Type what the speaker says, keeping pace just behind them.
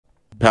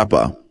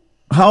Peppa.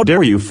 How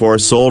dare you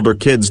force older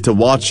kids to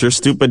watch your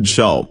stupid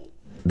show?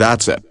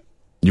 That's it.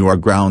 You are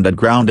grounded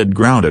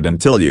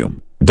until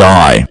you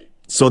die.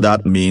 So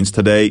that means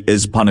today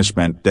is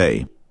punishment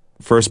day.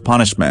 First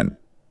punishment.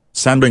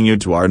 Sending you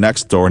to our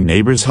next door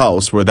neighbor's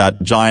house where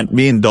that giant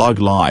mean dog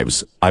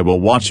lives. I will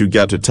watch you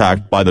get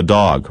attacked by the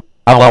dog.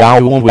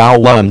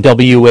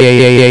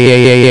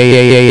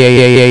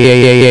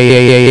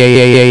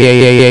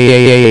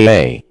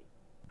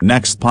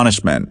 Next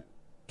punishment.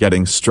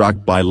 Getting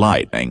struck by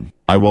lightning.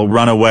 I will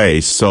run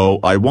away so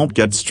I won't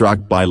get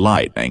struck by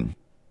lightning.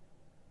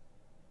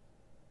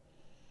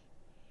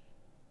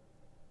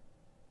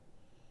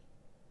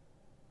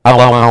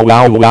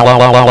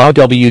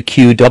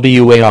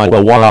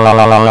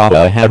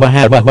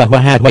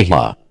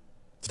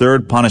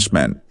 Third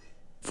punishment.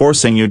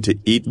 Forcing you to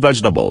eat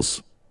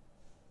vegetables.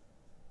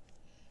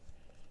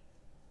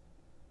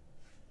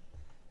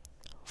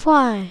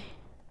 Why?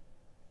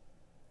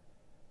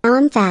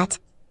 I'm fat.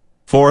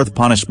 Fourth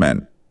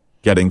punishment.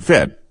 Getting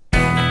fit.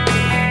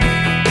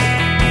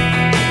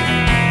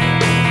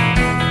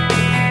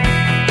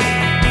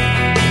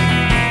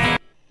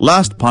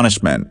 Last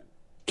punishment.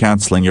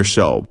 Canceling your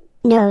show.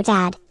 No,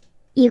 Dad.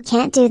 You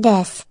can't do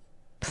this.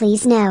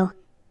 Please, no.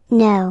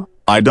 No.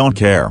 I don't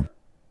care.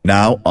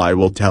 Now I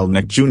will tell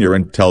Nick Jr.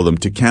 and tell them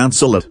to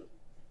cancel it.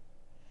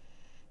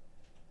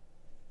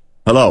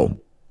 Hello.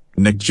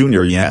 Nick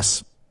Jr.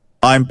 Yes.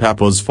 I'm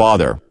Peppa's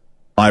father.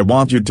 I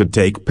want you to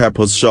take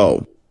Peppa's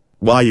show.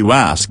 Why, you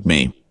ask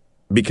me?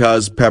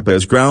 Because Peppa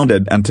is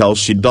grounded until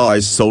she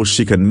dies so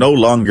she can no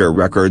longer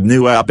record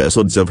new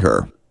episodes of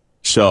her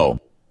show.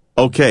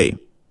 Okay.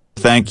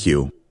 Thank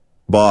you.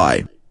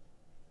 Bye.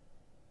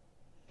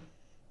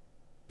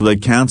 They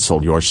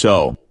canceled your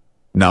show.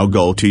 Now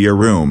go to your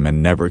room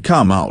and never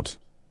come out.